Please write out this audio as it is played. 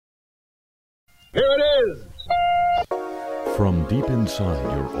Here it is. From deep inside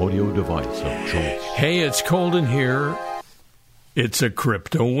your audio device of choice. Hey, it's cold in here. It's a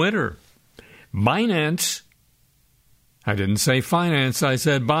crypto winter. Binance. I didn't say finance, I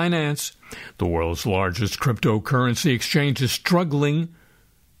said Binance. The world's largest cryptocurrency exchange is struggling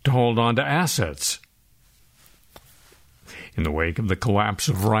to hold on to assets. In the wake of the collapse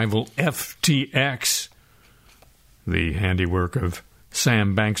of rival FTX, the handiwork of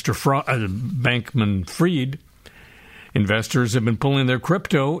Sam Bankman-Fried, investors have been pulling their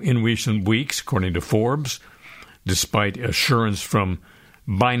crypto in recent weeks, according to Forbes, despite assurance from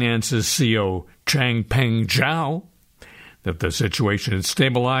Binance's CEO Changpeng Zhao that the situation had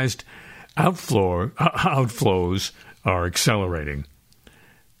stabilized. Outflows are accelerating.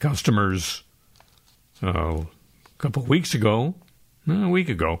 Customers, a week ago,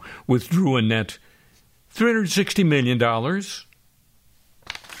 withdrew a net $360 million,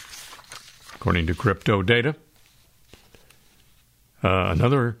 according to crypto data.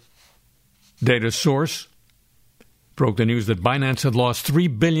 Another data source broke the news that Binance had lost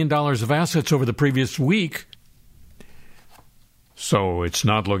 $3 billion of assets over the previous week. So it's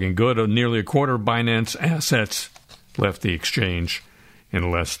not looking good. Nearly a quarter of Binance assets left the exchange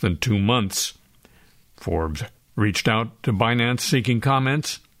in less than 2 months. Forbes reached out to Binance seeking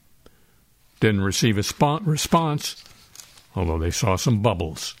comments. Didn't receive a response, although they saw some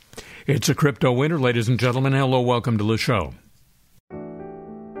bubbles. It's a crypto winter, ladies and gentlemen. Hello, welcome to the show.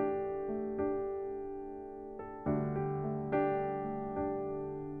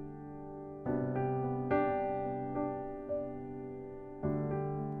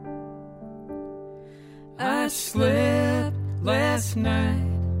 I slept last night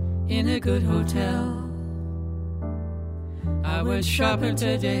in a good hotel. I went shopping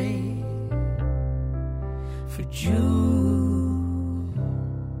today for June.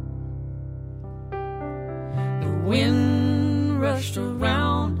 The wind rushed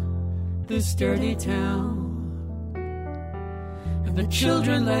around this dirty town, and the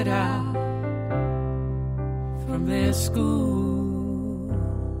children let out from their school.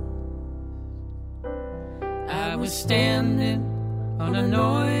 I was standing on a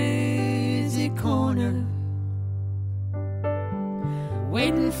noisy corner,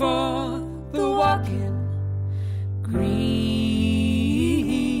 waiting for the walking green.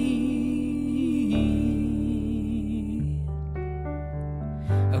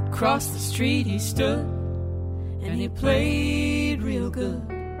 Across the street he stood, and he played real good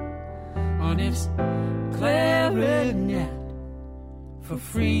on his clarinet for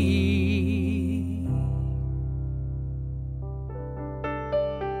free.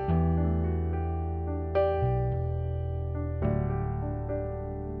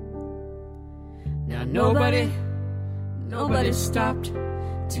 Nobody stopped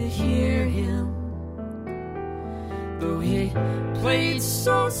to hear him, though he played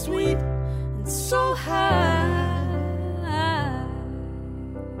so sweet and so high.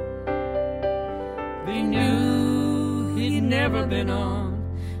 They knew he'd never been on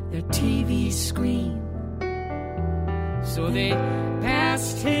their TV screen, so they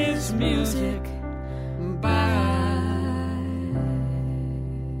passed his music by.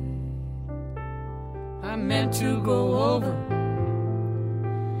 I meant to go over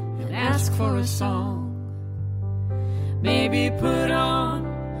and ask for a song, maybe put on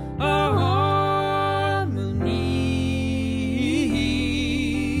a harmony.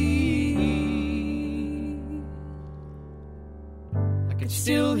 I could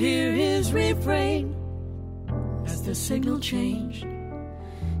still hear his refrain as the signal changed.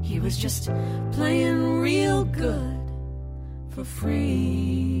 He was just playing real good for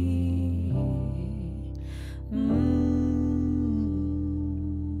free.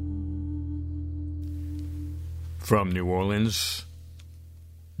 From New Orleans,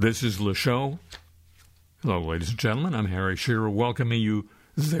 this is Le Show. Hello, ladies and gentlemen. I'm Harry Shearer, welcoming you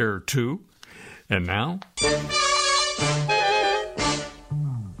there, too. And now...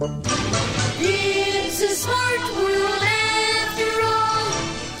 It's a smart world after all.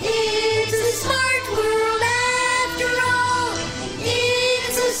 It's a smart world after all.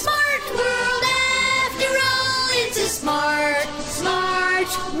 It's a smart world after all. It's a smart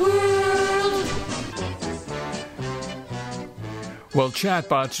world. Well,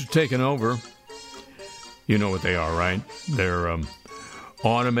 chatbots are taking over. You know what they are, right? They're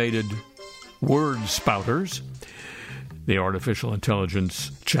automated word spouters. The artificial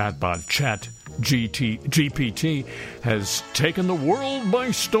intelligence chatbot GPT has taken the world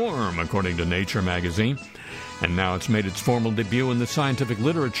by storm, according to Nature magazine. And now it's made its formal debut in the scientific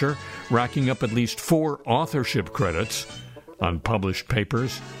literature, racking up at least 4 authorship credits on published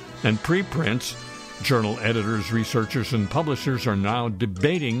papers and preprints, journal editors, researchers, and publishers are now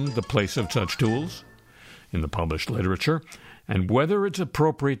debating the place of such tools in the published literature and whether it's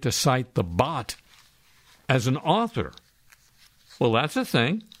appropriate to cite the bot as an author. Well, that's a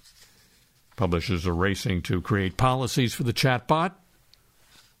thing. Publishers are racing to create policies for the chatbot.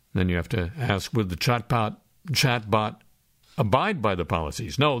 Then you have to ask, would the chatbot abide by the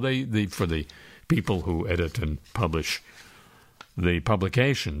policies? No, they for the people who edit and publish the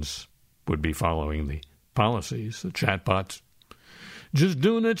publications would be following the policies. The chatbot's just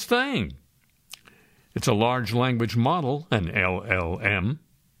doing its thing. It's a large language model, an LLM,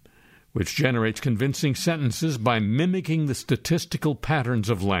 which generates convincing sentences by mimicking the statistical patterns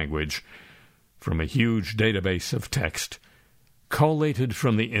of language from a huge database of text collated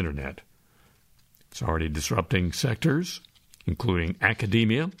from the Internet. It's already disrupting sectors, including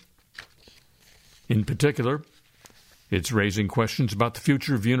academia. In particular, it's raising questions about the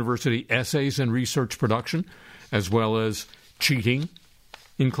future of university essays and research production, as well as cheating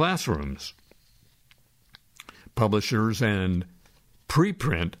in classrooms. Publishers and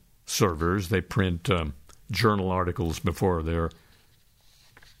preprint servers, they print journal articles before they're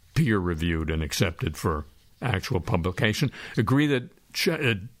peer-reviewed and accepted for actual publication, agree that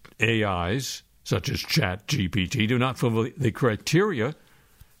AIs, such as ChatGPT, do not fulfill the criteria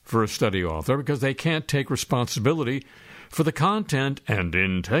for a study author because they can't take responsibility for the content and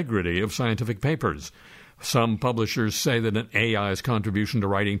integrity of scientific papers. Some publishers say that an AI's contribution to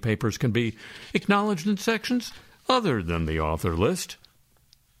writing papers can be acknowledged in sections other than the author list.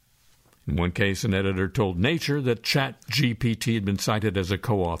 In one case, an editor told Nature that ChatGPT had been cited as a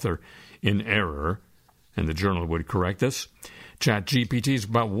co-author in error, and the journal would correct this. ChatGPT is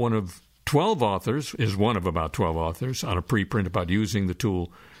about one of about 12 authors on a preprint about using the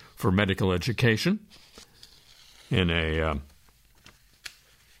tool for medical education in a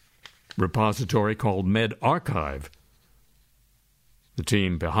repository called medRxiv. The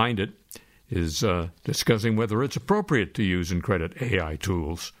team behind it is discussing whether it's appropriate to use and credit AI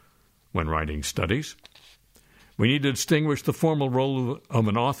tools when writing studies. We need to distinguish the formal role of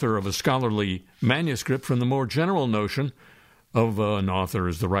an author of a scholarly manuscript from the more general notion of an author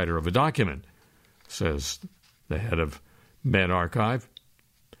as the writer of a document, says the head of medRxiv.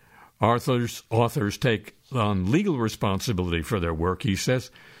 Authors take on legal responsibility for their work, he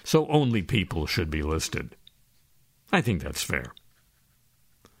says, so only people should be listed. I think that's fair.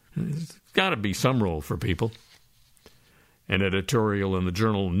 There's got to be some role for people. An editorial in the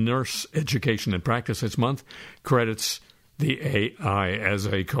journal Nurse Education and Practice this month credits the AI as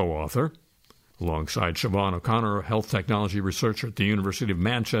a co-author, alongside Siobhan O'Connor, a health technology researcher at the University of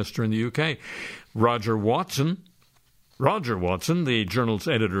Manchester in the UK. Roger Watson, the journal's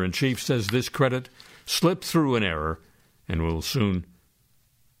editor-in-chief, says this credit slipped through an error and will soon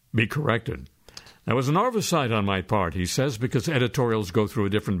be corrected. That was an oversight on my part, he says, because editorials go through a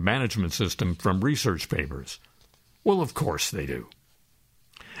different management system from research papers. Well, of course they do.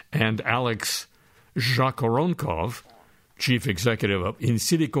 And Alex Zakharonkov, chief executive of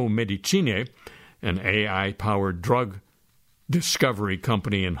Insilico Medicine, an AI-powered drug discovery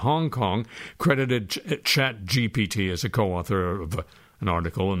company in Hong Kong, credited ChatGPT as a co-author of an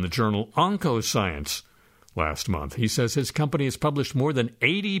article in the journal Oncoscience last month. He says his company has published more than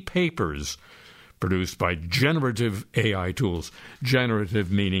 80 papers produced by generative AI tools.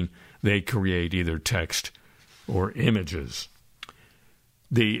 Generative meaning they create either text or images.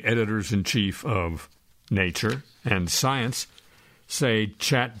 The editors-in-chief of Nature and Science say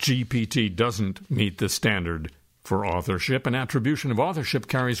ChatGPT doesn't meet the standard for authorship, and attribution of authorship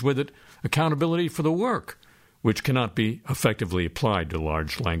carries with it accountability for the work, which cannot be effectively applied to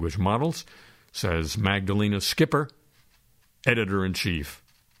large language models, says Magdalena Skipper, editor-in-chief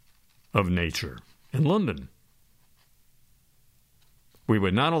of Nature in London. We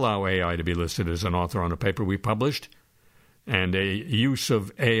would not allow AI to be listed as an author on a paper we published, and a use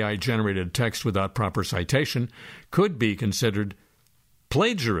of AI-generated text without proper citation could be considered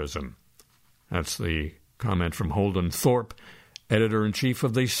plagiarism. That's the comment from Holden Thorpe, editor-in-chief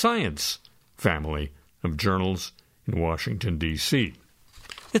of the Science family of journals in Washington, D.C.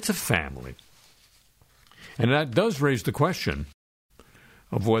 It's a family. And that does raise the question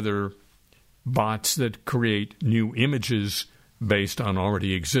of whether bots that create new images based on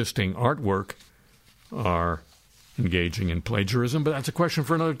already existing artwork are engaging in plagiarism, but that's a question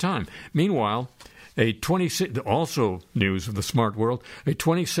for another time. Meanwhile, also news of the smart world, a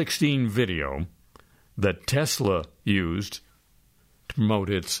 2016 video that Tesla used to promote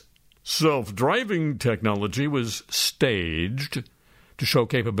its self-driving technology was staged to show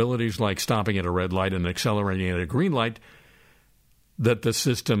capabilities like stopping at a red light and accelerating at a green light that the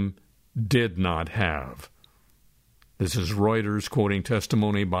system did not have. This is Reuters quoting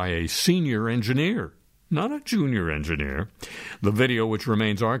testimony by a senior engineer, not a junior engineer. The video, which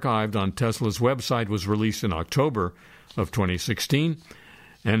remains archived on Tesla's website, was released in October of 2016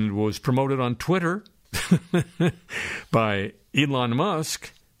 and was promoted on Twitter by Elon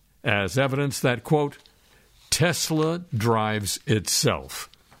Musk as evidence that, quote, Tesla drives itself,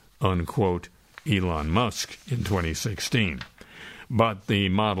 unquote, Elon Musk in 2016. But the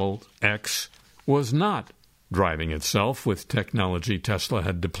Model X was not driving itself with technology Tesla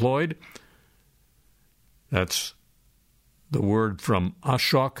had deployed. That's the word from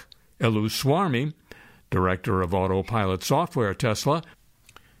Ashok Eluswamy, director of Autopilot software at Tesla.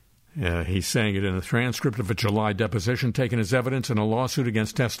 He's saying it in a transcript of a July deposition taken as evidence in a lawsuit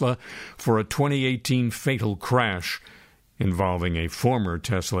against Tesla for a 2018 fatal crash involving a former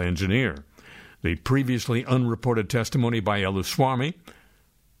Tesla engineer. The previously unreported testimony by Eluswamy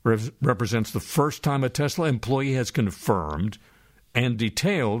represents the first time a Tesla employee has confirmed and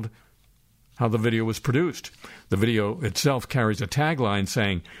detailed how the video was produced. The video itself carries a tagline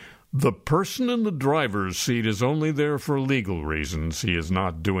saying, "The person in the driver's seat is only there for legal reasons. He is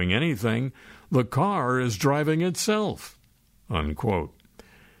not doing anything. The car is driving itself," unquote.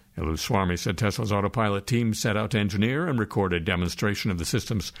 Eluswamy said Tesla's Autopilot team set out to engineer and record a demonstration of the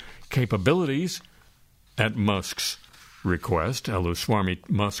system's capabilities at Musk's request. Eluswamy,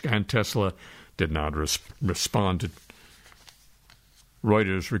 Musk, and Tesla did not respond to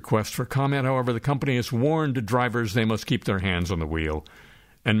Reuters' request for comment. However, the company has warned drivers they must keep their hands on the wheel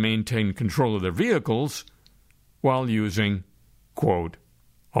and maintain control of their vehicles while using, quote,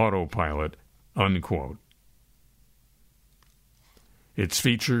 Autopilot, unquote. Its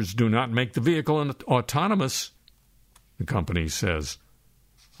features do not make the vehicle autonomous, the company says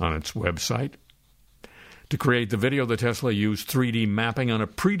on its website. To create the video, the Tesla used 3D mapping on a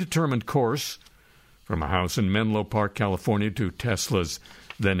predetermined course from a house in Menlo Park, California, to Tesla's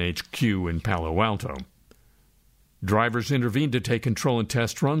then HQ in Palo Alto. Drivers intervened to take control in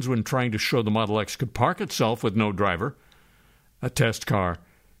test runs when trying to show the Model X could park itself with no driver. A test car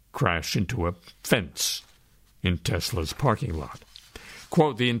crashed into a fence in Tesla's parking lot.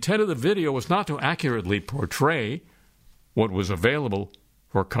 Quote, the intent of the video was not to accurately portray what was available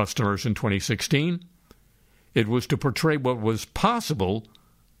for customers in 2016. It was to portray what was possible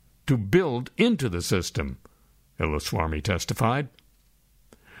to build into the system, Eluswamy testified.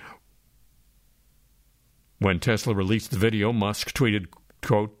 When Tesla released the video, Musk tweeted,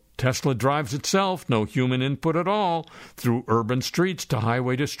 quote, Tesla drives itself, no human input at all, through urban streets to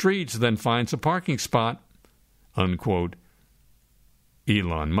highway to streets, then finds a parking spot, unquote,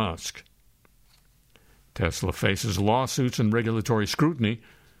 Elon Musk. Tesla faces lawsuits and regulatory scrutiny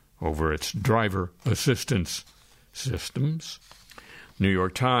over its driver assistance systems. New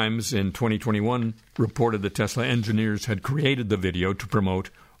York Times in 2021 reported that Tesla engineers had created the video to promote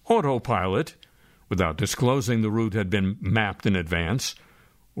Autopilot without disclosing the route had been mapped in advance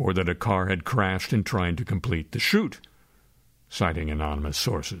or that a car had crashed in trying to complete the shoot, citing anonymous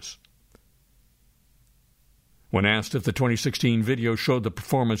sources. When asked if the 2016 video showed the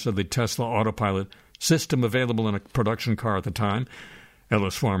performance of the Tesla Autopilot system available in a production car at the time,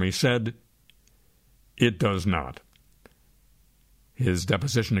 Eluswamy said, it does not. His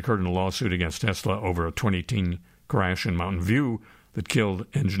deposition occurred in a lawsuit against Tesla over a 2018 crash in Mountain View that killed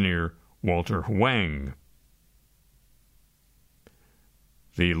engineer Walter Huang.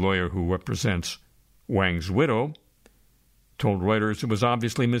 The lawyer who represents Wang's widow told Reuters it was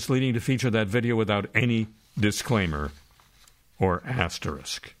obviously misleading to feature that video without any disclaimer or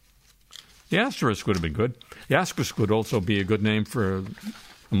asterisk. The asterisk would have been good. The asterisk would also be a good name for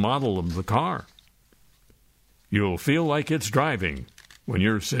a model of the car. You'll feel like it's driving when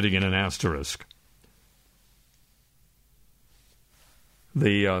you're sitting in an asterisk.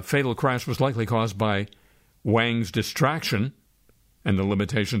 The fatal crash was likely caused by Wang's distraction and the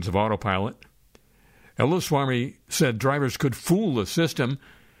limitations of Autopilot. Eluswamy said drivers could fool the system,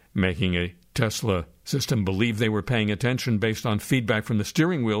 making a Tesla system believe they were paying attention based on feedback from the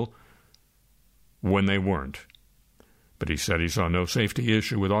steering wheel when they weren't. But he said he saw no safety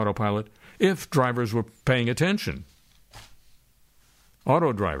issue with Autopilot if drivers were paying attention.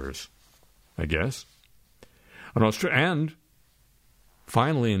 Auto drivers, I guess. And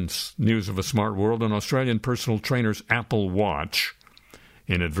finally, in news of a smart world, an Australian personal trainer's Apple Watch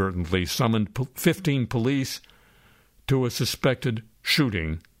inadvertently summoned 15 police to a suspected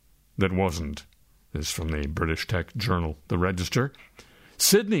shooting that wasn't. This is from the British tech journal, The Register.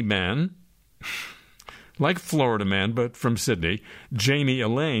 Sydney man like Florida man, but from Sydney, Jamie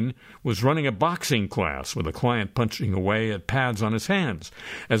Elaine, was running a boxing class with a client punching away at pads on his hands.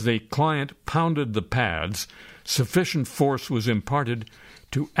 As the client pounded the pads, sufficient force was imparted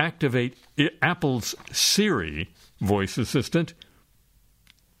to activate Apple's Siri voice assistant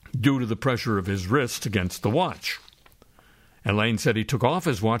due to the pressure of his wrist against the watch. Elaine said he took off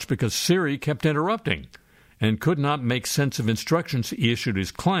his watch because Siri kept interrupting and could not make sense of instructions he issued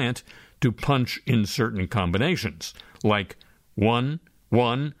his client to punch in certain combinations, like 1,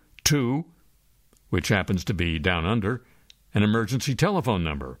 1, 2, which happens to be down under, an emergency telephone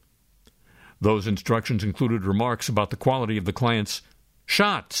number. Those instructions included remarks about the quality of the client's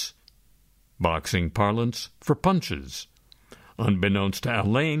shots, boxing parlance for punches. Unbeknownst to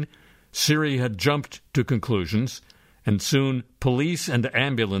Elaine, Siri had jumped to conclusions, and soon police and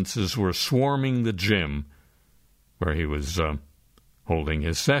ambulances were swarming the gym where he was holding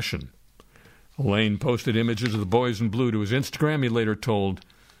his session. Elaine posted images of the boys in blue to his Instagram. He later told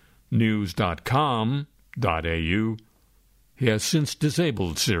news.com.au he has since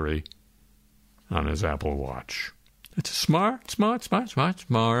disabled Siri on his Apple Watch. It's a smart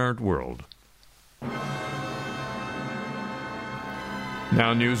world.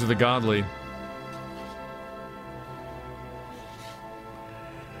 Now news of the godly.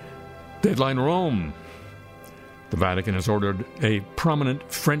 Deadline Rome. The Vatican has ordered a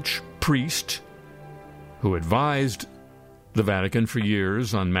prominent French priest who advised the Vatican for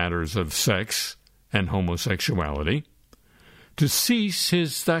years on matters of sex and homosexuality to cease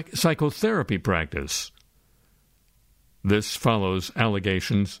his psychotherapy practice. This follows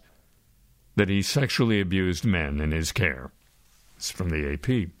allegations that he sexually abused men in his care. It's from the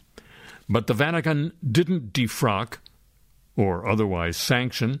AP. But the Vatican didn't defrock or otherwise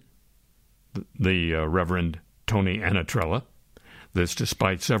sanction the Reverend Tony Anatrella, this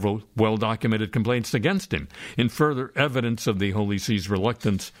despite several well-documented complaints against him, in further evidence of the Holy See's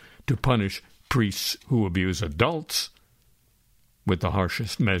reluctance to punish priests who abuse adults with the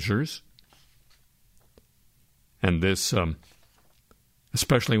harshest measures. And this,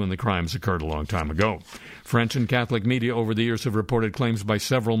 especially when the crimes occurred a long time ago. French and Catholic media over the years have reported claims by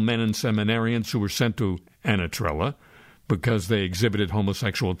several men and seminarians who were sent to Anatrella because they exhibited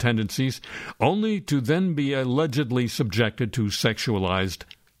homosexual tendencies, only to then be allegedly subjected to sexualized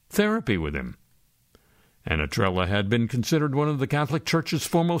therapy with him. Anatrella had been considered one of the Catholic Church's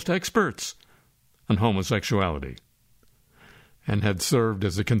foremost experts on homosexuality and had served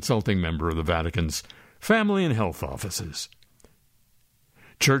as a consulting member of the Vatican's family and health offices.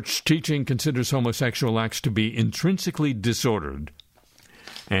 Church teaching considers homosexual acts to be intrinsically disordered,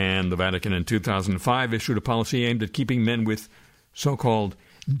 and the Vatican in 2005 issued a policy aimed at keeping men with so-called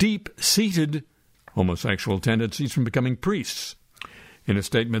deep-seated homosexual tendencies from becoming priests. In a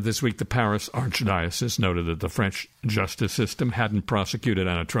statement this week, the Paris Archdiocese noted that the French justice system hadn't prosecuted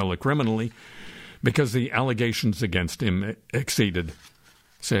Anatrella criminally because the allegations against him exceeded,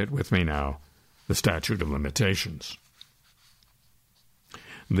 say it with me now, the statute of limitations.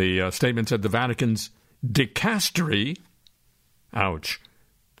 The statement said the Vatican's dicastery, ouch,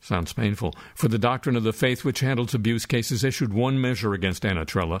 sounds painful, for the doctrine of the faith which handles abuse cases issued one measure against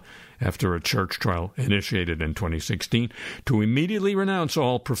Anatrella after a church trial initiated in 2016 to immediately renounce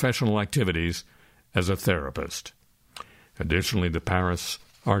all professional activities as a therapist. Additionally, the Paris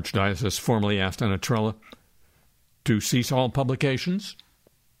Archdiocese formally asked Anatrella to cease all publications.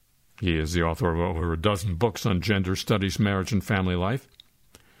 He is the author of over a dozen books on gender studies, marriage, and family life.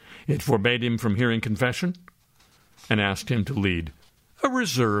 It forbade him from hearing confession and asked him to lead a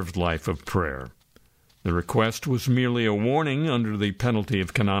reserved life of prayer. The request was merely a warning under the penalty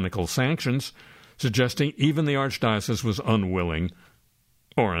of canonical sanctions, suggesting even the Archdiocese was unwilling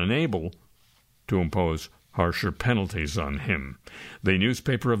or unable to impose harsher penalties on him. The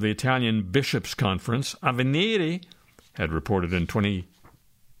newspaper of the Italian Bishops' Conference, Avvenire, had reported in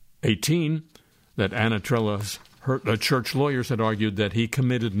 2018 that Anatrella's church lawyers had argued that he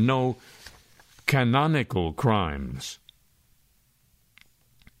committed no canonical crimes.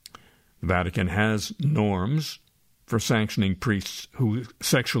 The Vatican has norms for sanctioning priests who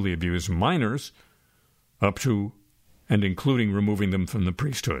sexually abuse minors, up to and including removing them from the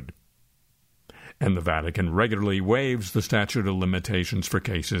priesthood. And the Vatican regularly waives the statute of limitations for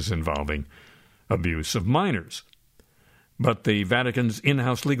cases involving abuse of minors. But the Vatican's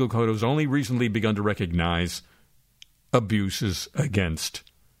in-house legal code has only recently begun to recognize abuses against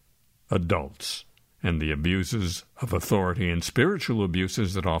adults and the abuses of authority and spiritual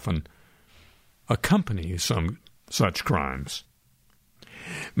abuses that often accompany some such crimes.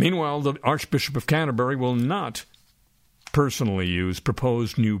 Meanwhile, the Archbishop of Canterbury will not personally use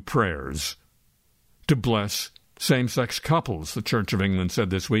proposed new prayers to bless same-sex couples, the Church of England said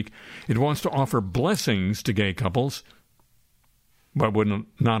this week. It wants to offer blessings to gay couples, but would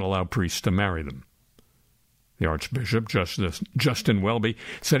not allow priests to marry them. The Archbishop, Justin Welby,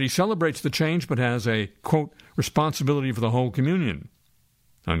 said he celebrates the change but has a, quote, responsibility for the whole communion,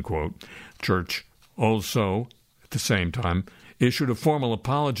 unquote. Church also, at the same time, issued a formal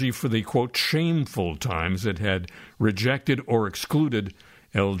apology for the, quote, shameful times it had rejected or excluded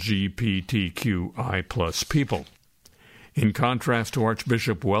LGBTQI plus people. In contrast to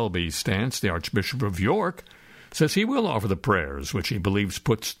Archbishop Welby's stance, the Archbishop of York says he will offer the prayers which he believes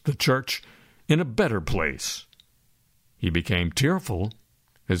puts the church in a better place. He became tearful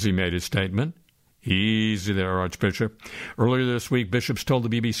as he made his statement. Easy there, Archbishop. Earlier this week, bishops told the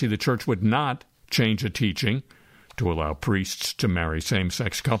BBC the church would not change a teaching to allow priests to marry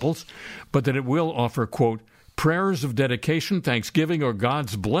same-sex couples, but that it will offer, quote, prayers of dedication, thanksgiving, or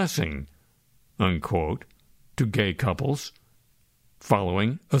God's blessing, unquote, to gay couples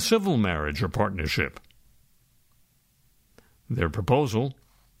following a civil marriage or partnership. Their proposal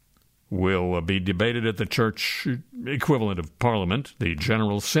will be debated at the church equivalent of Parliament, the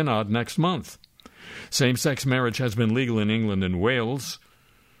General Synod, next month. Same-sex marriage has been legal in England and Wales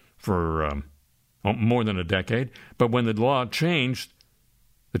for more than a decade, but when the law changed,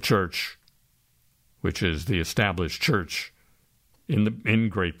 the church, which is the established church in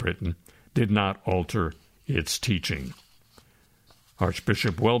Great Britain, did not alter its teaching.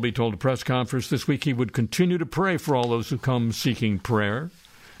 Archbishop Welby told a press conference this week he would continue to pray for all those who come seeking prayer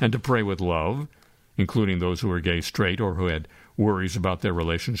and to pray with love, including those who are gay, straight, or who had worries about their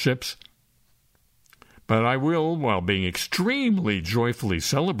relationships. But I will, while being extremely joyfully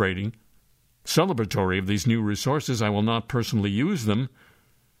celebratory of these new resources, I will not personally use them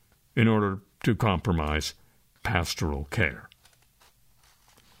in order to compromise pastoral care.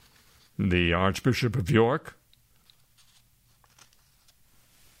 The Archbishop of York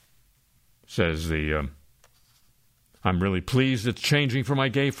says I'm really pleased it's changing for my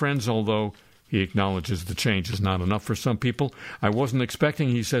gay friends, although he acknowledges the change is not enough for some people. I wasn't expecting,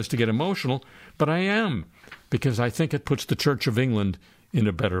 he says, to get emotional, but I am, because I think it puts the Church of England in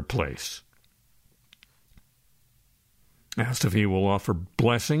a better place. Asked if he will offer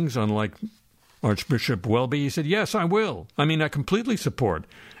blessings, unlike Archbishop Welby, he said, yes, I will. I completely support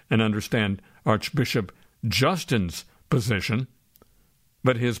and understand Archbishop Justin's position,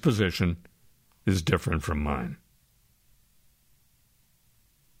 but his position is different from mine.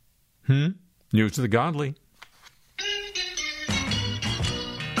 News to the godly.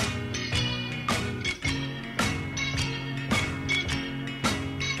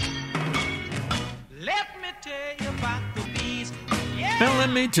 Let me tell you about the bees. Now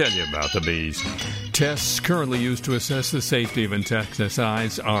let me tell you about the bees. Tests currently used to assess the safety of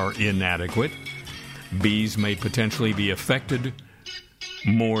insecticides are inadequate. Bees may potentially be affected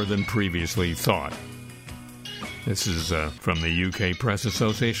more than previously thought. This is from the UK Press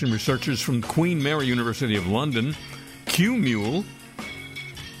Association. Researchers from Queen Mary University of London, QMule,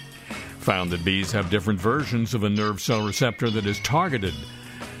 found that bees have different versions of a nerve cell receptor that is targeted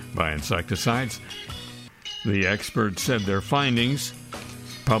by insecticides. The experts said their findings,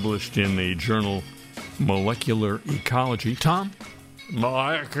 published in the journal Molecular Ecology. Tom?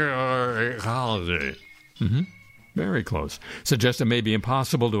 Molecular Ecology. Very close. Suggest it may be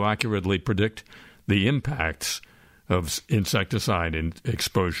impossible to accurately predict the impacts of insecticide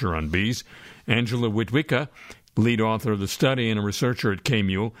exposure on bees. Angela Witwicka, lead author of the study and a researcher at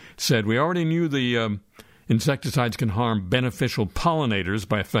KMUL, said, we already knew the insecticides can harm beneficial pollinators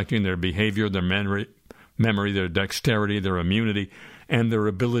by affecting their behavior, their memory, their dexterity, their immunity, and their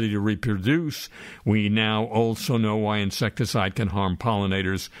ability to reproduce. We now also know why insecticide can harm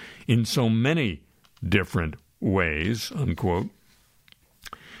pollinators in so many different ways, unquote.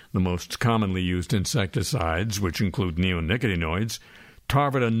 The most commonly used insecticides, which include neonicotinoids,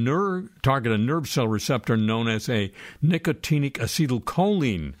 target a nerve cell receptor known as a nicotinic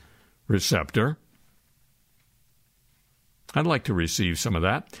acetylcholine receptor. I'd like to receive some of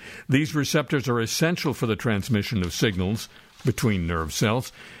that. These receptors are essential for the transmission of signals between nerve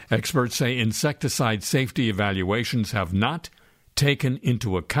cells. Experts say insecticide safety evaluations have not taken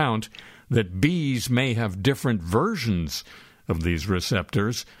into account that bees may have different versions of these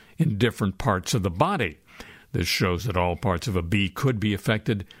receptors in different parts of the body. This shows that all parts of a bee could be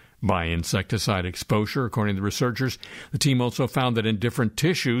affected by insecticide exposure, according to the researchers. The team also found that in different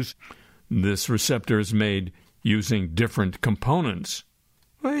tissues, this receptor is made using different components.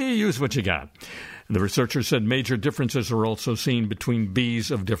 Well, you use what you got. The researchers said major differences are also seen between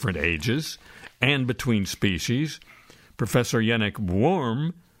bees of different ages and between species. Professor Yannick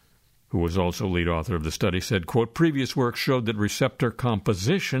Worm who was also lead author of the study, said, quote, previous work showed that receptor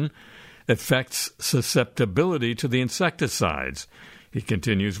composition affects susceptibility to the insecticides. He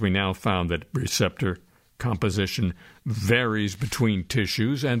continues, we now found that receptor composition varies between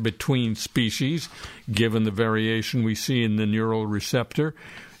tissues and between species, given the variation we see in the neural receptor.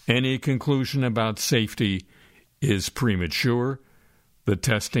 Any conclusion about safety is premature. The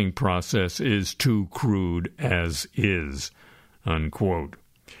testing process is too crude as is, unquote.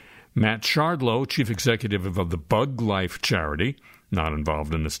 Matt Shardlow, chief executive of the Bug Life charity, not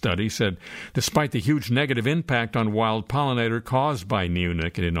involved in the study, said despite the huge negative impact on wild pollinator caused by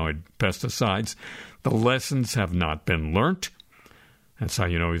neonicotinoid pesticides, the lessons have not been learnt. That's how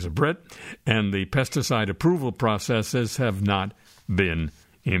you know he's a Brit. And the pesticide approval processes have not been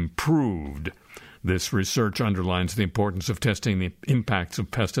improved. This research underlines the importance of testing the impacts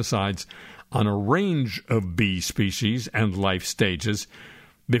of pesticides on a range of bee species and life stages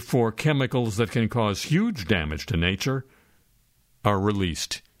before chemicals that can cause huge damage to nature are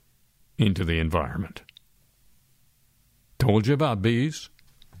released into the environment. Told you about bees.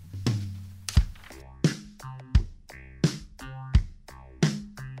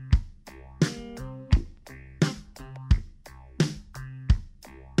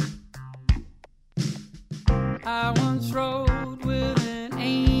 I once rode with an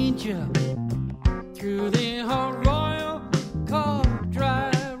angel through the Arroyo called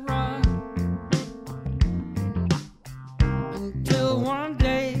Dry Run, until one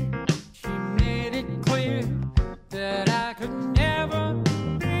day she made it clear that I could never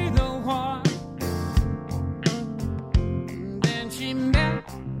be the one. And then she met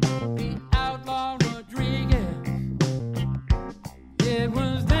the outlaw Rodriguez. It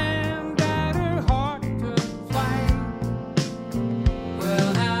was then that her heart took flight.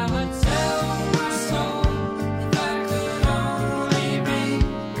 Well, I would sell my soul if I could only be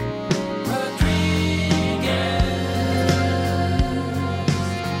Rodriguez.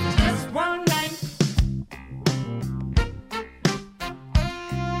 Just one night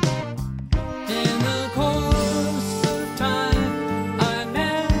in the course of time, I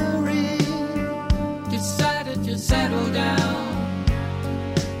married, decided to settle down.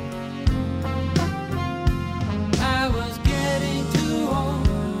 I was getting too old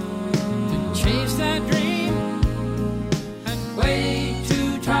to chase that dream and way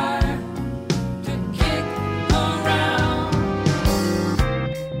too tired to kick around.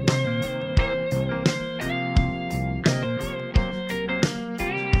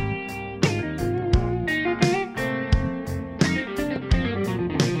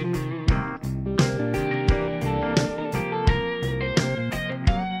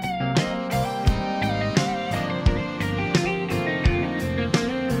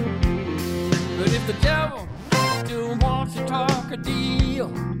 But if the devil still wants to talk a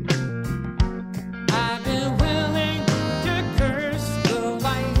deal, I've been willing to curse the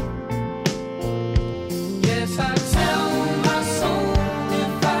light. Yes, I'd sell my soul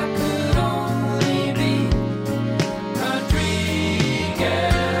if I could only be Rodriguez.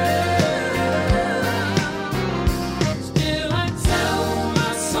 Still, I'd sell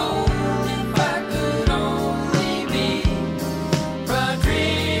my soul if I could only be Rodriguez.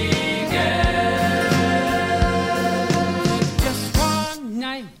 Just one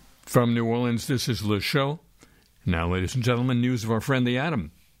night. From New Orleans, this is Le Show. Now, ladies and gentlemen, news of our friend the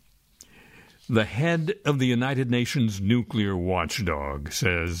atom. The head of the United Nations nuclear watchdog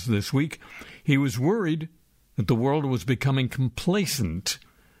says this week he was worried that the world was becoming complacent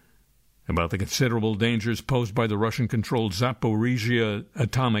about the considerable dangers posed by the Russian-controlled Zaporizhia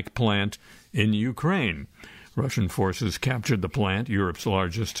atomic plant in Ukraine. Russian forces captured the plant, Europe's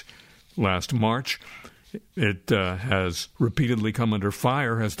largest, last March. It has repeatedly come under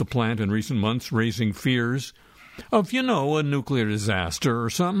fire as the plant in recent months, raising fears of, a nuclear disaster or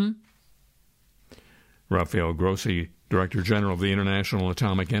something. Rafael Grossi, Director General of the International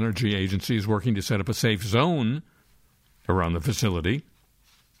Atomic Energy Agency, is working to set up a safe zone around the facility,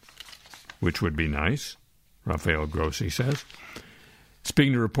 which would be nice, Rafael Grossi says.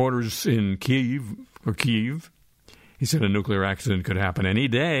 Speaking to reporters in Kyiv, he said a nuclear accident could happen any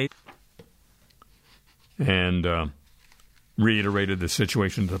day, and reiterated the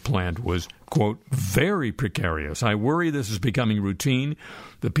situation at the plant was, quote, very precarious. I worry this is becoming routine.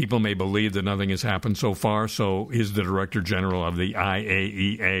 The people may believe that nothing has happened so far, so is the Director General of the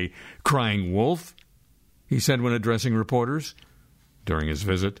IAEA crying wolf, he said when addressing reporters during his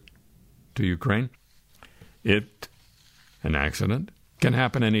visit to Ukraine. An accident, can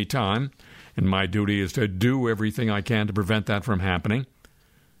happen any time, and my duty is to do everything I can to prevent that from happening.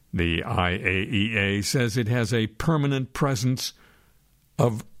 The IAEA says it has a permanent presence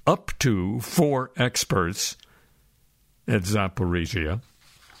of up to 4 experts at Zaporizhia.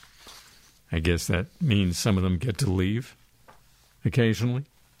 I guess that means some of them get to leave occasionally.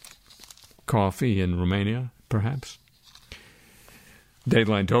 Coffee in Romania, perhaps.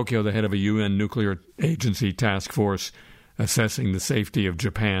 Dateline Tokyo, the head of a UN nuclear agency task force assessing the safety of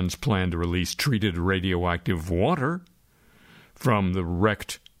Japan's plan to release treated radioactive water from the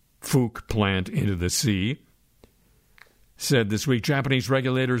wrecked Fuke plant into the sea, said this week Japanese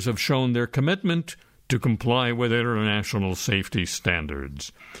regulators have shown their commitment to comply with international safety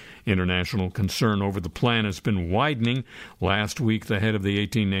standards. International concern over the plan has been widening. Last week, the head of the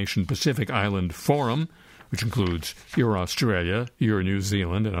 18-nation Pacific Island Forum, which includes Euro-Australia, Euro-New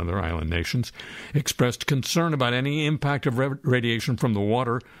Zealand, and other island nations, expressed concern about any impact of radiation from the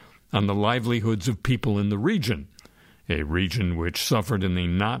water on the livelihoods of people in the region, a region which suffered in the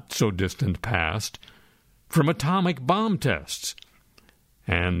not-so-distant past from atomic bomb tests,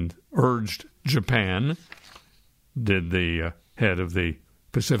 and urged Japan, did the head of the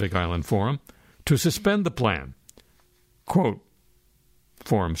Pacific Island Forum, to suspend the plan. Quote,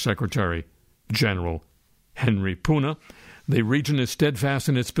 Forum Secretary General Henry Puna, the region is steadfast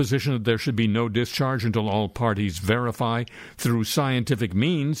in its position that there should be no discharge until all parties verify through scientific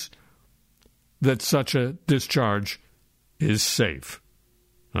means that such a discharge is safe.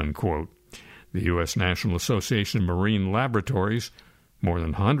 Unquote. The U.S. National Association of Marine Laboratories, more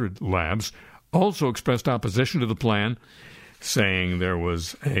than 100 labs, also expressed opposition to the plan, saying there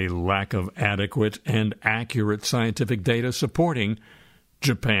was a lack of adequate and accurate scientific data supporting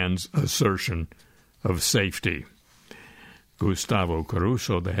Japan's assertion of safety. Gustavo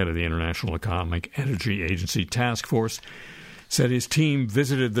Caruso, the head of the International Atomic Energy Agency Task Force, said his team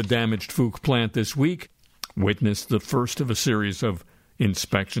visited the damaged Fuke plant this week, witnessed the first of a series of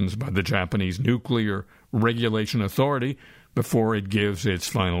inspections by the Japanese Nuclear Regulation Authority before it gives its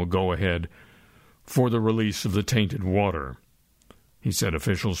final go-ahead for the release of the tainted water. He said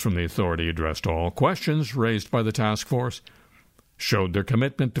officials from the authority addressed all questions raised by the task force, showed their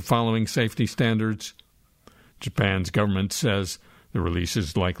commitment to following safety standards. Japan's government says the release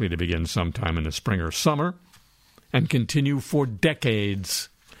is likely to begin sometime in the spring or summer and continue for decades.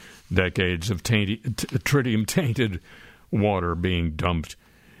 Decades of tritium-tainted water being dumped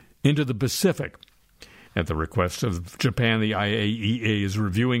into the Pacific. At the request of Japan, the IAEA is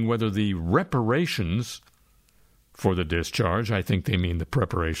reviewing whether the reparations for the discharge, I think they mean the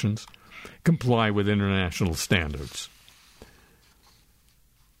preparations, comply with international standards.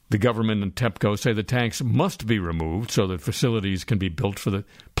 The government and TEPCO say the tanks must be removed so that facilities can be built for the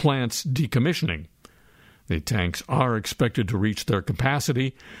plant's decommissioning. The tanks are expected to reach their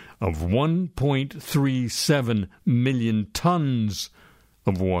capacity of 1.37 million tons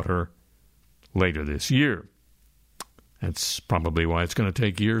of water later this year. That's probably why it's going to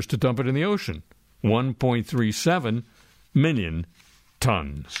take years to dump it in the ocean. 1.37 million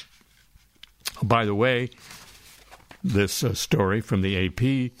tons. By the way, this story from the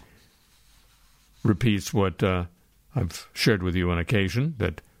AP repeats what I've shared with you on occasion,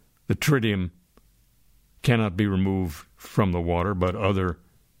 that the tritium cannot be removed from the water, but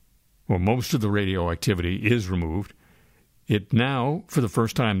most of the radioactivity is removed. It now, for the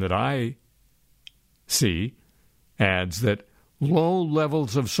first time that I see, adds that low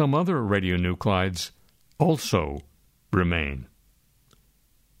levels of some other radionuclides also remain.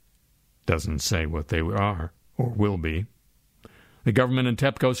 Doesn't say what they are or will be. The government and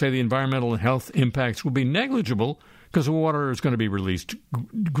TEPCO say the environmental and health impacts will be negligible because the water is going to be released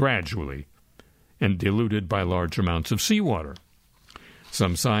gradually and diluted by large amounts of seawater.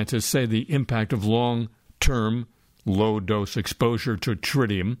 Some scientists say the impact of long-term, low-dose exposure to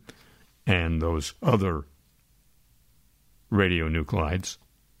tritium and those other radionuclides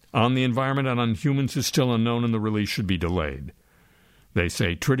on the environment and on humans is still unknown, and the release should be delayed. They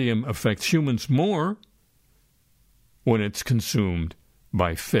say tritium affects humans more when it's consumed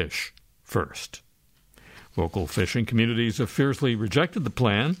by fish first. Local fishing communities have fiercely rejected the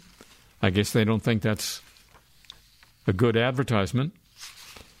plan. I guess they don't think that's a good advertisement.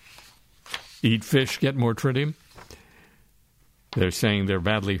 Eat fish, get more tritium. They're saying their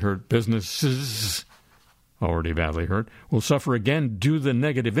badly hurt businesses, already badly hurt, will suffer again due to the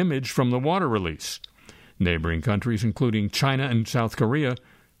negative image from the water release. Neighboring countries, including China and South Korea,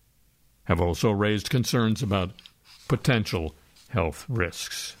 have also raised concerns about potential health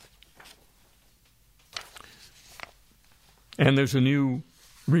risks. And there's a new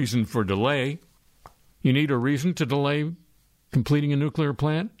reason for delay. You need a reason to delay completing a nuclear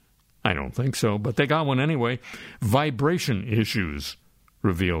plant? I don't think so, but they got one anyway. Vibration issues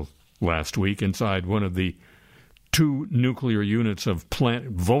revealed last week inside one of the 2 nuclear units of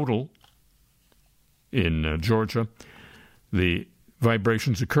plant Vogtle in Georgia. The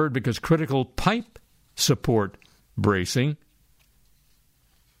vibrations occurred because critical pipe support bracing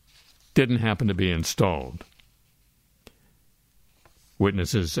didn't happen to be installed.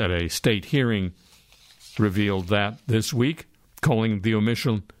 Witnesses at a state hearing revealed that this week, calling the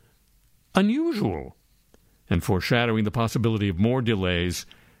omission unusual and foreshadowing the possibility of more delays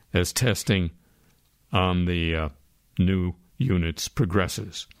as testing on the new units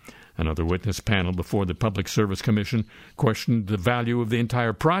progresses. Another witness panel before the Public Service Commission questioned the value of the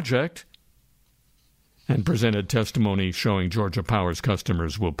entire project and presented testimony showing Georgia Power's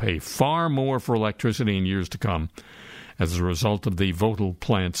customers will pay far more for electricity in years to come as a result of the Vogtle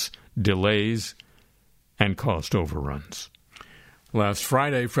plant's delays and cost overruns. Last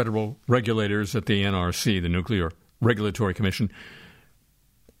Friday, federal regulators at the NRC, the Nuclear Regulatory Commission,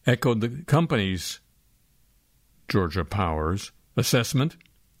 echoed the company's, Georgia Power's, assessment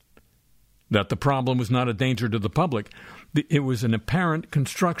that the problem was not a danger to the public. It was an apparent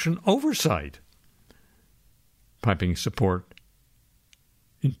construction oversight. Piping support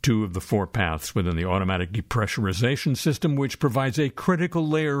in 2 of the 4 paths within the automatic depressurization system, which provides a critical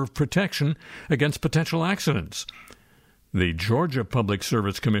layer of protection against potential accidents. The Georgia Public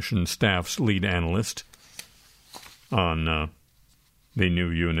Service Commission staff's lead analyst on the new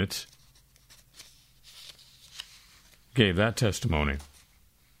units gave that testimony.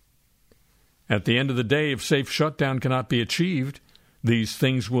 At the end of the day, if safe shutdown cannot be achieved, these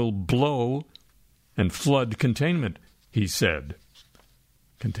things will blow and flood containment, he said.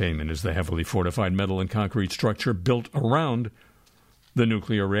 Containment is the heavily fortified metal and concrete structure built around the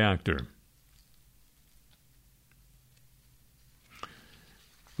nuclear reactor.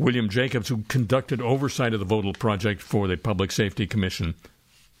 William Jacobs, who conducted oversight of the Vogtle project for the Public Safety Commission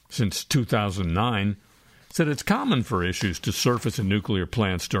since 2009, said it's common for issues to surface in nuclear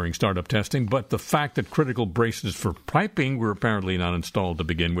plants during startup testing, but the fact that critical braces for piping were apparently not installed to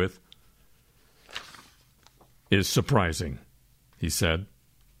begin with is surprising, he said.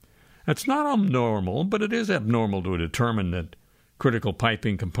 It's not abnormal, but it is abnormal to determine that critical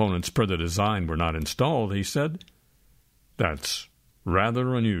piping components per the design were not installed, he said. That's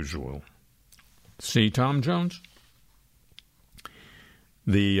rather unusual. See, Tom Jones?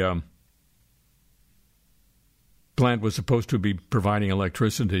 The plant was supposed to be providing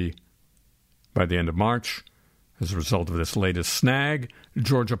electricity by the end of March. As a result of this latest snag,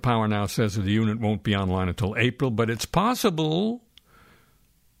 Georgia Power now says that the unit won't be online until April, but it's possible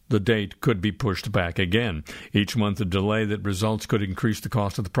the date could be pushed back again. Each month of delay that results could increase the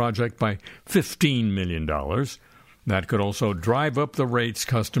cost of the project by $15 million. That could also drive up the rates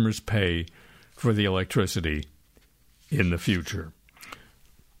customers pay for the electricity in the future.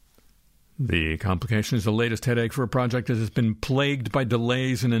 The complication is the latest headache for a project that has been plagued by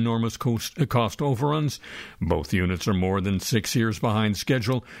delays and enormous cost overruns. Both units are more than 6 years behind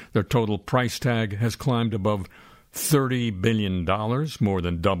schedule. Their total price tag has climbed above $30 billion, more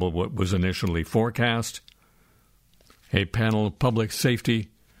than double what was initially forecast. A panel of Public Safety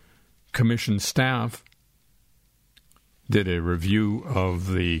Commission staff did a review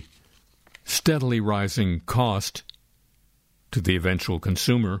of the steadily rising cost to the eventual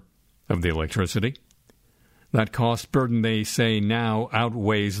consumer of the electricity. That cost burden, they say, now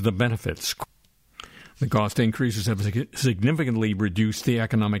outweighs the benefits. The cost increases have significantly reduced the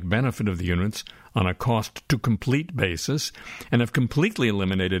economic benefit of the units on a cost-to-complete basis and have completely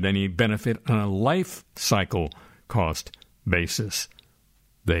eliminated any benefit on a life cycle cost basis,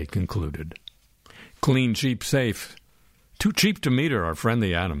 they concluded. Clean, cheap, safe. Too cheap to meter, our friend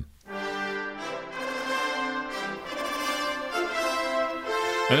the atom.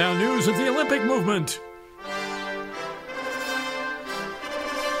 And now news of the Olympic movement.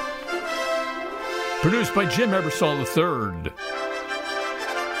 Produced by Jim Ebersol III.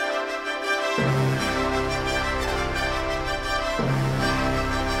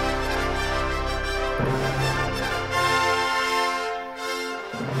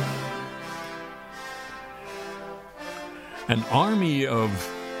 An army of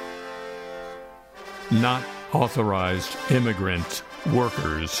not authorized immigrant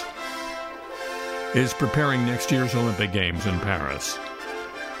workers is preparing next year's Olympic Games in Paris.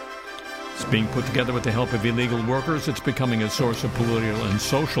 It's being put together with the help of illegal workers. It's becoming a source of political and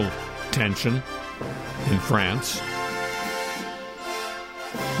social tension in France.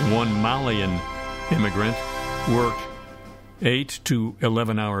 One Malian immigrant worked 8 to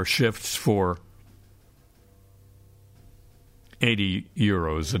 11-hour shifts for 80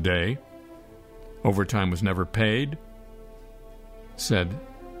 euros a day. Overtime was never paid, said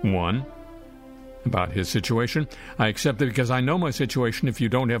one. about his situation. I accept it because I know my situation. If you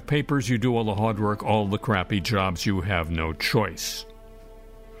don't have papers, you do all the hard work, all the crappy jobs, you have no choice.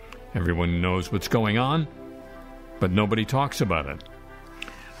 Everyone knows what's going on, but nobody talks about it.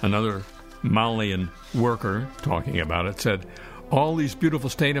 Another Malian worker talking about it said, all these beautiful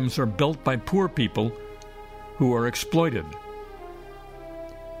stadiums are built by poor people who are exploited.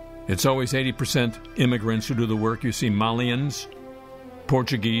 It's always 80% immigrants who do the work. You see Malians,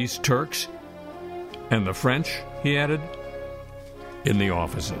 Portuguese, Turks, and the French, he added, in the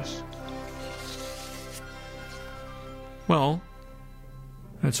offices. Well,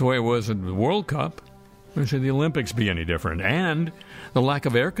 that's the way it was at the World Cup. Why should the Olympics be any different? And the lack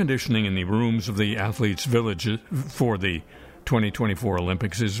of air conditioning in the rooms of the athletes' villages for the 2024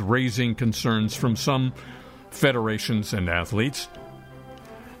 Olympics is raising concerns from some federations and athletes.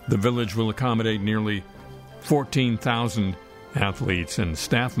 The village will accommodate nearly 14,000 athletes and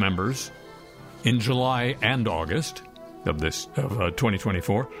staff members in July and August of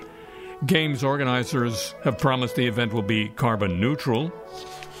 2024. Games organizers have promised the event will be carbon neutral.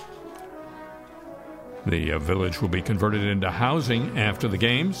 The village will be converted into housing after the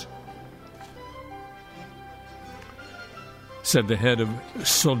games, said the head of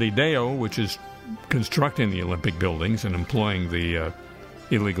Solideo, which is constructing the Olympic buildings and employing the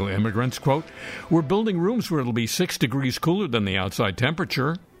illegal immigrants. Quote, we're building rooms where it'll be 6 degrees cooler than the outside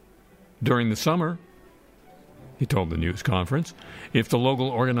temperature during the summer, he told the news conference. If the local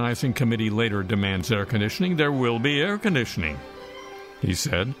organizing committee later demands air conditioning, there will be air conditioning, he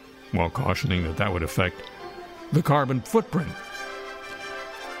said, while cautioning that would affect the carbon footprint.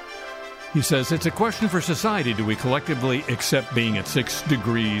 He says, it's a question for society. Do we collectively accept being at 6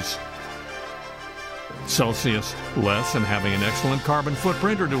 degrees Celsius less and having an excellent carbon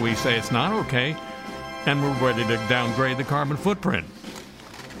footprint, or do we say it's not okay and we're ready to downgrade the carbon footprint?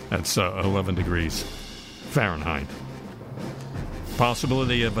 That's 11 degrees Fahrenheit.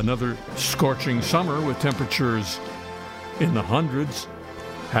 Possibility of another scorching summer with temperatures in the hundreds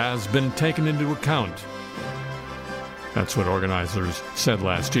has been taken into account. That's what organizers said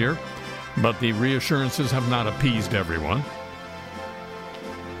last year, but the reassurances have not appeased everyone.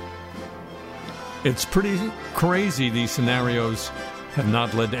 It's pretty crazy these scenarios have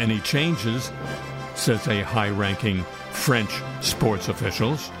not led to any changes, says a high-ranking French sports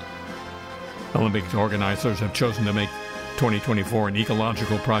officials. Olympic organizers have chosen to make 2024 an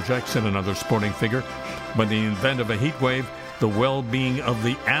ecological project, said another sporting figure. But in the event of a heat wave, the well-being of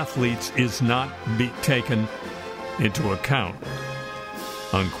the athletes is not taken into account,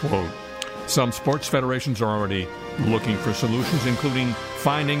 unquote. Some sports federations are already looking for solutions, including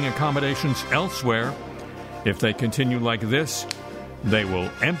finding accommodations elsewhere. If they continue like this, they will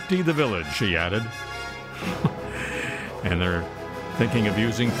empty the village, he added. And they're thinking of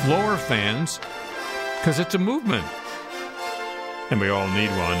using floor fans because it's a movement. And we all need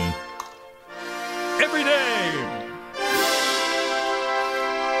one every day.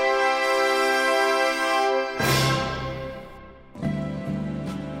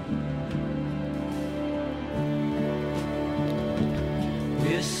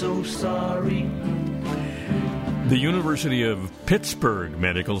 We're so sorry. The University of Pittsburgh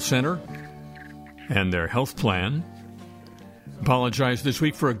Medical Center and their health plan apologized this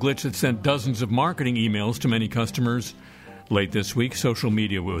week for a glitch that sent dozens of marketing emails to many customers late this week. Social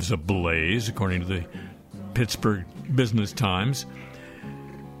media was ablaze, according to the Pittsburgh Business Times.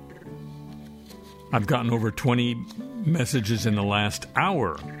 I've gotten over 20 messages in the last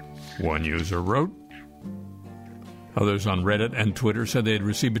hour, one user wrote. Others on Reddit and Twitter said they had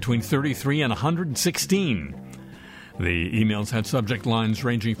received between 33 and 116. The emails had subject lines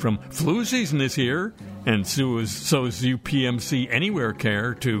ranging from flu season is here and so is UPMC Anywhere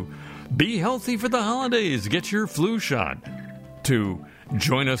Care to be healthy for the holidays, get your flu shot, to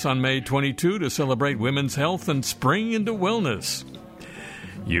join us on May 22 to celebrate women's health and spring into wellness.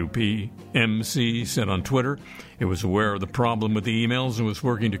 UPMC said on Twitter it was aware of the problem with the emails and was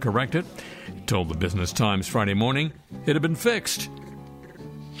working to correct it. It told the Business Times Friday morning it had been fixed.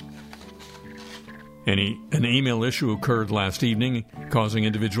 An email issue occurred last evening, causing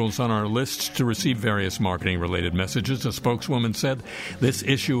individuals on our lists to receive various marketing-related messages. A spokeswoman said, this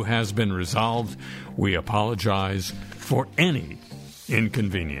issue has been resolved. We apologize for any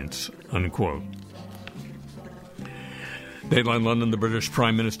inconvenience, unquote. Dateline London, the British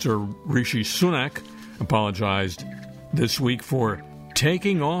Prime Minister Rishi Sunak apologized this week for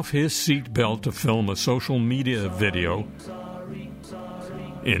taking off his seatbelt to film a social media video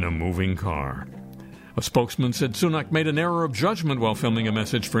in a moving car. A spokesman said Sunak made an error of judgment while filming a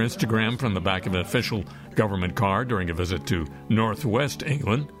message for Instagram from the back of an official government car during a visit to northwest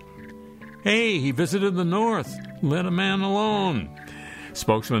England. Hey, he visited the North. Let a man alone.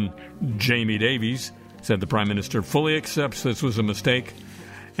 Spokesman Jamie Davies said the Prime Minister fully accepts this was a mistake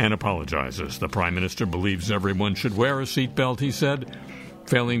and apologizes. The Prime Minister believes everyone should wear a seatbelt, he said.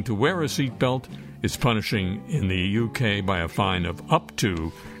 Failing to wear a seatbelt is punishing in the UK by a fine of up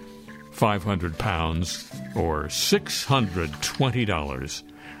to £500 or $620.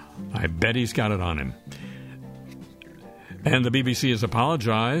 I bet he's got it on him. And the BBC has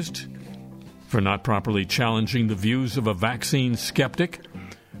apologized for not properly challenging the views of a vaccine skeptic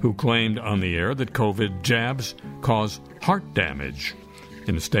who claimed on the air that COVID jabs cause heart damage.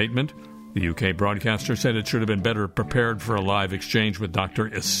 In a statement, the UK broadcaster said it should have been better prepared for a live exchange with Dr.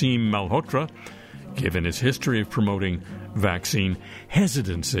 Aseem Malhotra, given his history of promoting vaccine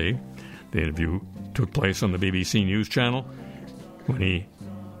hesitancy. The interview took place on the BBC News Channel when he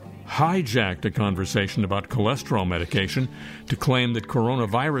hijacked a conversation about cholesterol medication to claim that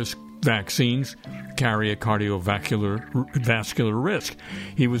coronavirus vaccines carry a cardiovascular risk.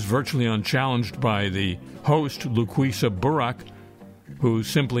 He was virtually unchallenged by the host, Luquisa Burak, who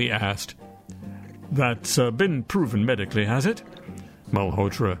simply asked, "That's been proven medically, has it?"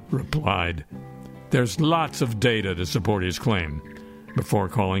 Malhotra replied, "There's lots of data to support his claim," before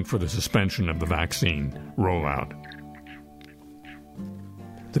calling for the suspension of the vaccine rollout.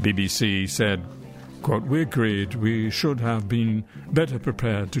 The BBC said, quote, "We agreed we should have been better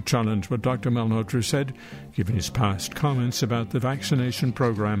prepared to challenge what Dr. Malhotra said, given his past comments about the vaccination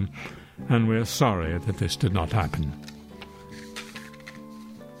program, and we're sorry that this did not happen."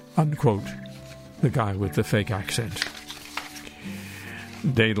 Unquote. The guy with the fake accent.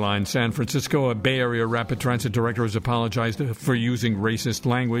 Dateline San Francisco, a Bay Area rapid transit director has apologized for using racist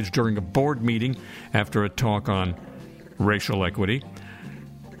language during a board meeting after a talk on racial equity.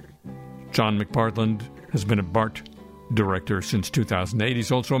 John McPartland has been a BART director since 2008.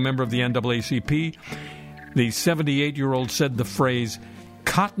 He's also a member of the NAACP. The 78-year-old said the phrase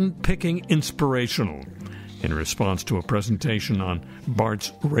cotton-picking inspirational in response to a presentation on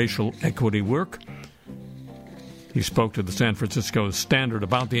BART's racial equity work. He spoke to the San Francisco Standard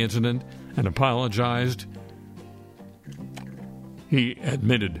about the incident and apologized. He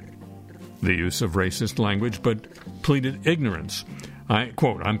admitted the use of racist language, but pleaded ignorance. I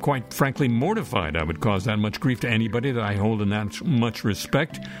quote, "I'm quite frankly mortified I would cause that much grief to anybody that I hold in that much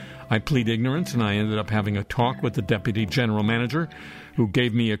respect. I plead ignorance, and I ended up having a talk with the deputy general manager, who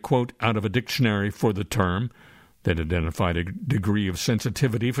gave me a quote out of a dictionary for the term that identified a degree of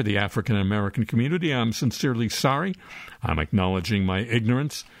sensitivity for the African American community. I'm sincerely sorry. I'm acknowledging my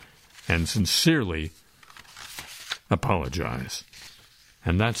ignorance and sincerely apologize."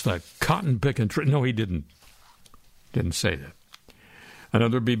 And that's the cotton picking. No, he didn't say that.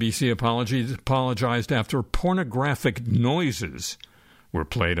 Another BBC apologized after pornographic noises were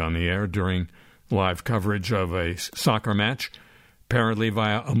played on the air during live coverage of a soccer match, apparently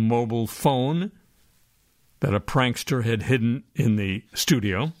via a mobile phone that a prankster had hidden in the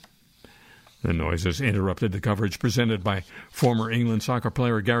studio. The noises interrupted the coverage presented by former England soccer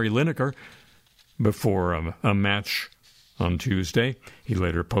player Gary Lineker before a match on Tuesday. He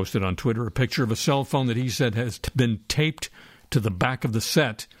later posted on Twitter a picture of a cell phone that he said has been taped to the back of the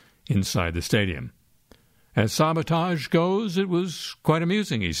set inside the stadium. As sabotage goes, it was quite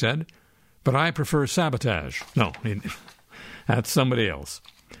amusing, he said, but I prefer sabotage. No, that's somebody else.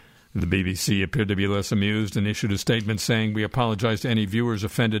 The BBC appeared to be less amused and issued a statement saying, "We apologize to any viewers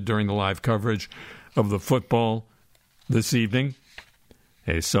offended during the live coverage of the football this evening."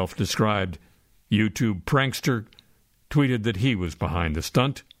 A self-described YouTube prankster tweeted that he was behind the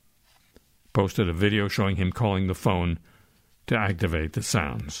stunt, posted a video showing him calling the phone to activate the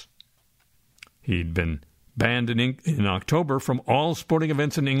sounds. He'd been banned in October from all sporting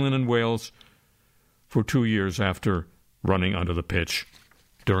events in England and Wales for 2 years after running onto the pitch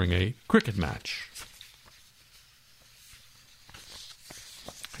during a cricket match.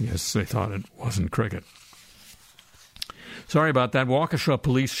 I guess they thought it wasn't cricket. Sorry about that. Waukesha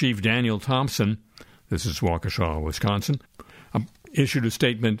Police Chief Daniel Thompson, this is Waukesha, Wisconsin, issued a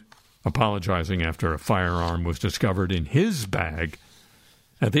statement apologizing after a firearm was discovered in his bag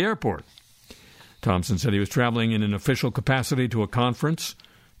at the airport. Thompson said he was traveling in an official capacity to a conference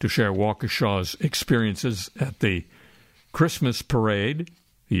to share Waukesha's experiences at the Christmas parade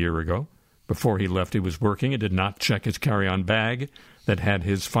a year ago. Before he left, he was working and did not check his carry-on bag that had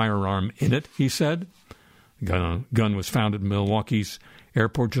his firearm in it, he said. The gun was found at Milwaukee's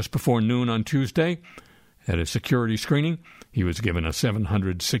airport just before noon on Tuesday. At a security screening, he was given a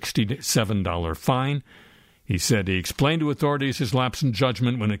 $767 fine. He said he explained to authorities his lapse in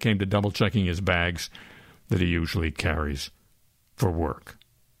judgment when it came to double-checking his bags that he usually carries for work.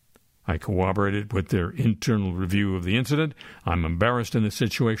 I cooperated with their internal review of the incident. I'm embarrassed in the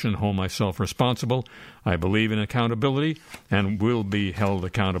situation and hold myself responsible. I believe in accountability and will be held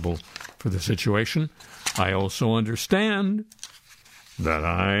accountable for the situation. I also understand that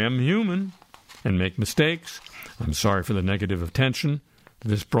I am human and make mistakes. I'm sorry for the negative attention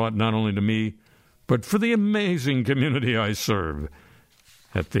this brought not only to me, but for the amazing community I serve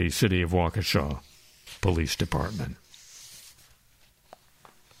at the City of Waukesha Police Department.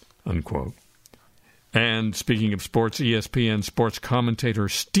 Unquote. And speaking of sports, ESPN sports commentator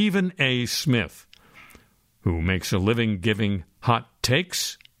Stephen A. Smith, who makes a living giving hot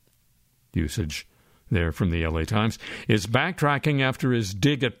takes, usage there from the LA Times, is backtracking after his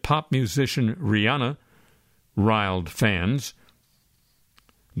dig at pop musician Rihanna riled fans.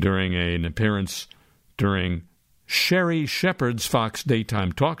 During an appearance during Sherry Shepherd's Fox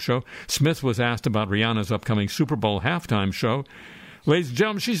daytime talk show, Smith was asked about Rihanna's upcoming Super Bowl halftime show. Ladies and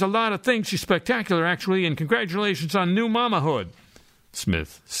gentlemen, she's a lot of things. She's spectacular, actually, and congratulations on new mamahood,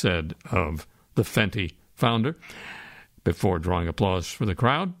 Smith said of the Fenty founder, before drawing applause for the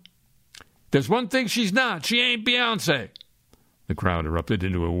crowd. There's one thing she's not. She ain't Beyonce. The crowd erupted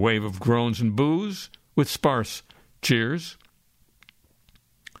into a wave of groans and boos with sparse cheers.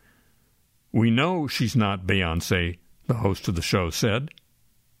 We know she's not Beyonce, the host of the show said.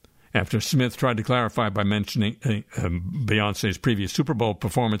 After Smith tried to clarify by mentioning Beyonce's previous Super Bowl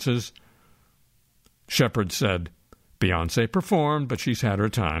performances, Shepard said, Beyonce performed, but she's had her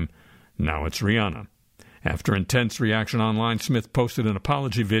time. Now it's Rihanna. After intense reaction online, Smith posted an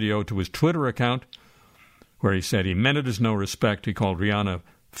apology video to his Twitter account where he said he meant it as no respect. He called Rihanna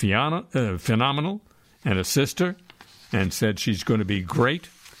phenomenal and a sister and said she's going to be great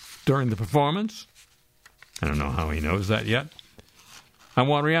during the performance. I don't know how he knows that yet. I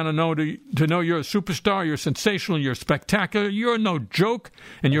want Rihanna to know you're a superstar, you're sensational, you're spectacular, you're no joke,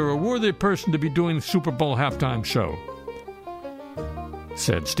 and you're a worthy person to be doing the Super Bowl halftime show,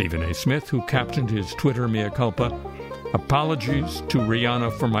 said Stephen A. Smith, who captioned his Twitter mea culpa, apologies to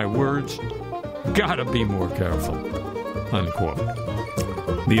Rihanna for my words, gotta be more careful, unquote.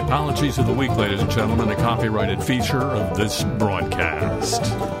 The apologies of the week, ladies and gentlemen, a copyrighted feature of this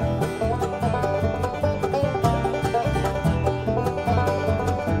broadcast.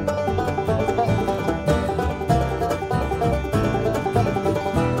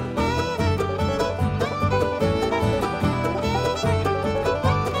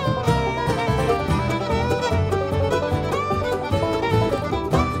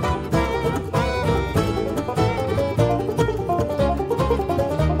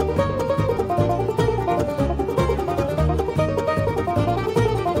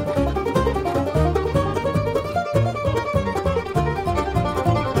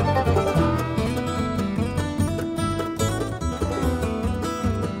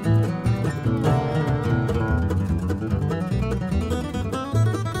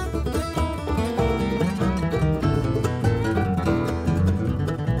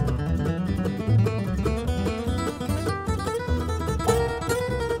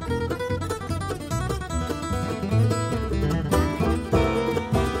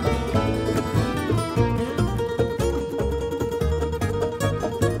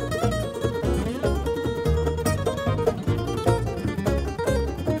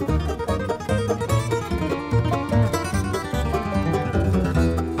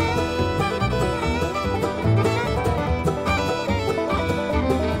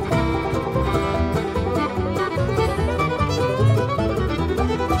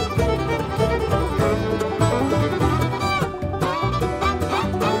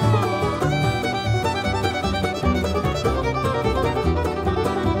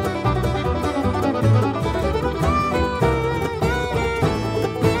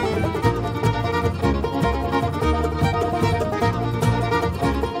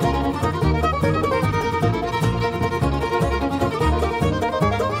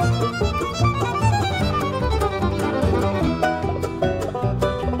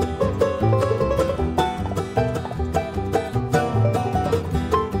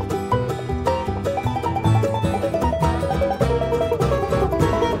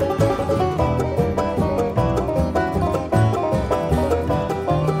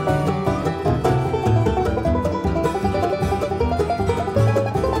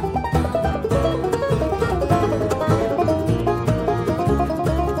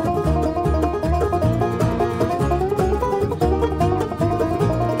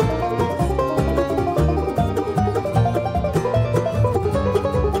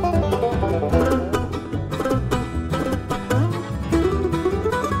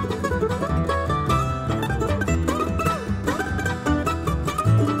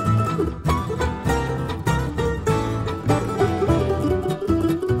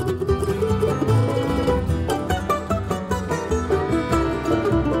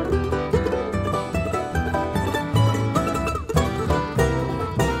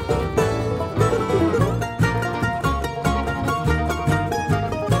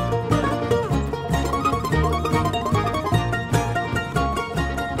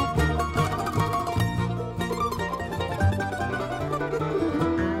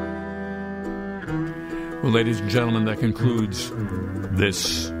 Well, ladies and gentlemen, that concludes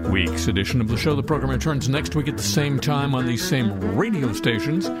this week's edition of the show. The program returns next week at the same time on these same radio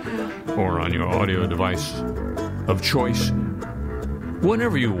stations or on your audio device of choice.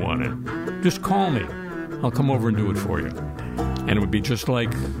 Whenever you want it, just call me. I'll come over and do it for you. And it would be just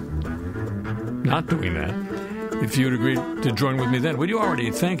like not doing that if you'd agreed to join with me then. Would you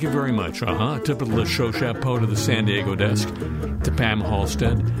already? Thank you very much. Tip of the show chapeau to the San Diego desk, to Pam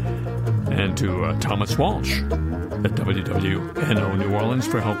Halstead, and to Thomas Walsh at WWNO New Orleans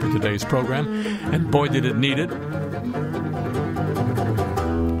for help with today's program. And boy, did it need it.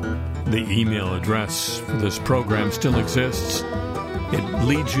 The email address for this program still exists. It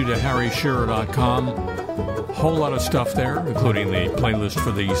leads you to harryshearer.com. Whole lot of stuff there, including the playlist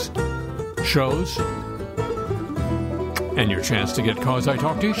for these shows and your chance to get Cause I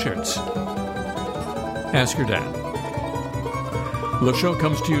Talk t-shirts. Ask your dad. The show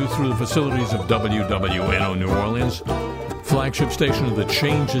comes to you through the facilities of WWNO New Orleans, flagship station of the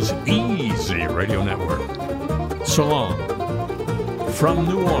Change is Easy radio network. So long from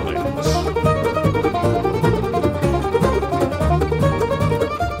New Orleans.